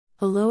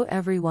Hello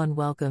everyone,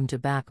 welcome to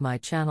back my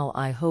channel.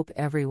 I hope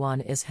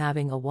everyone is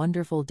having a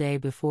wonderful day.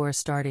 Before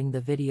starting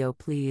the video,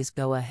 please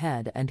go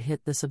ahead and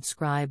hit the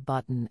subscribe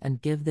button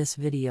and give this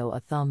video a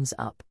thumbs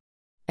up.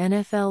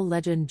 NFL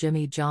legend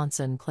Jimmy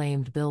Johnson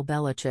claimed Bill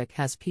Belichick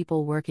has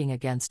people working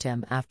against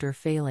him after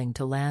failing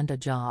to land a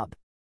job.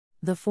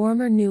 The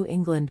former New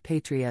England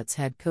Patriots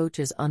head coach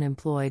is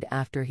unemployed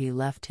after he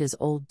left his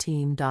old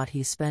team.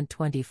 He spent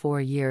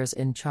 24 years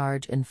in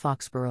charge in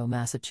Foxborough,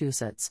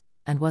 Massachusetts,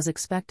 and was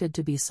expected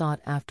to be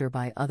sought after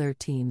by other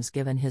teams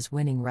given his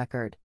winning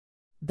record.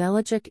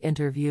 Belichick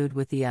interviewed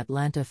with the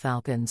Atlanta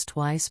Falcons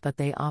twice, but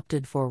they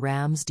opted for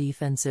Rams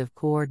defensive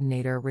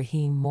coordinator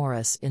Raheem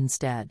Morris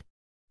instead.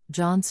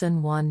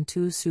 Johnson won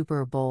 2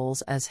 Super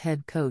Bowls as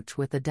head coach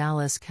with the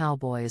Dallas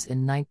Cowboys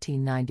in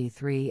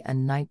 1993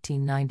 and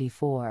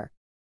 1994.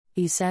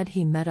 He said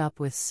he met up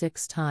with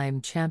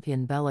 6-time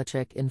champion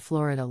Belichick in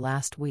Florida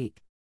last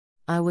week.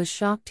 "I was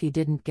shocked he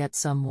didn't get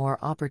some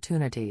more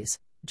opportunities,"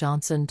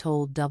 Johnson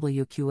told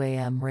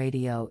WQAM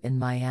radio in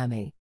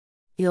Miami.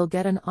 "He'll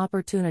get an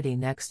opportunity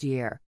next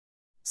year.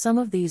 Some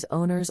of these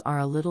owners are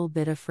a little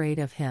bit afraid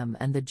of him,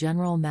 and the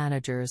general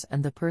managers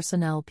and the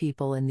personnel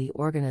people in the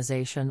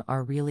organization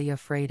are really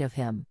afraid of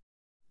him.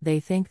 They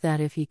think that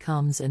if he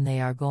comes in,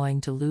 they are going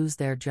to lose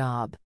their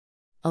job.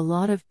 A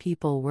lot of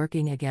people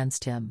working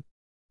against him."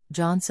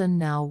 Johnson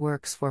now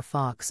works for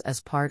Fox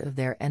as part of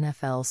their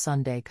NFL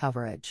Sunday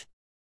coverage.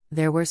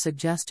 There were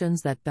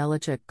suggestions that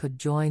Belichick could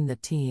join the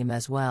team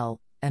as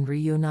well, and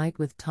reunite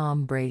with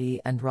Tom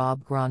Brady and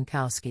Rob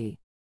Gronkowski.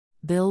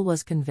 Bill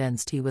was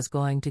convinced he was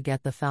going to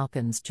get the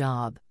Falcons'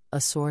 job,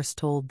 a source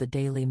told the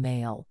Daily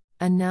Mail,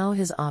 and now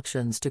his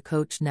options to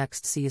coach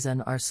next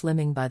season are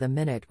slimming by the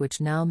minute,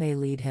 which now may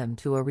lead him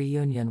to a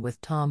reunion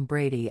with Tom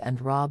Brady and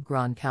Rob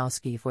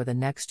Gronkowski for the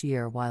next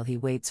year while he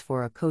waits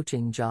for a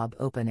coaching job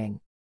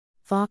opening.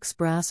 Fox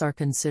brass are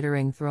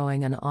considering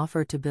throwing an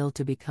offer to Bill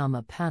to become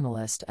a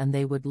panelist, and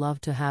they would love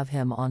to have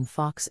him on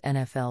Fox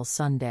NFL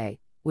Sunday,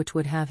 which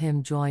would have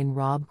him join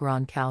Rob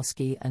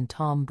Gronkowski and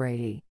Tom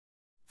Brady.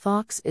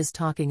 Fox is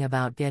talking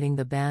about getting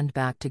the band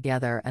back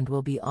together and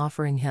will be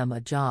offering him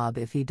a job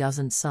if he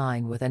doesn't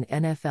sign with an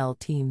NFL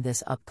team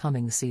this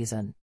upcoming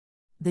season.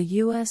 The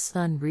U.S.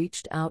 Sun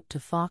reached out to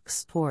Fox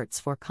Sports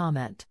for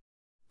comment.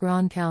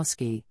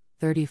 Gronkowski,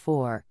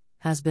 34,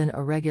 has been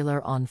a regular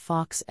on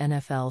Fox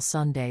NFL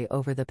Sunday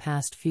over the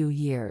past few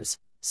years,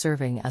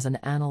 serving as an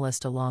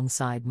analyst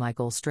alongside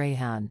Michael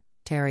Strahan,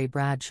 Terry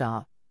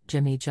Bradshaw,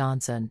 Jimmy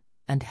Johnson,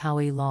 and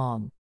Howie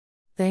Long.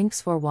 Thanks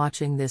for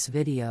watching this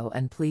video,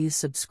 and please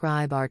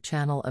subscribe our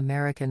channel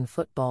American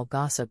Football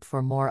Gossip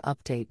for more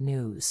update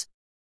news.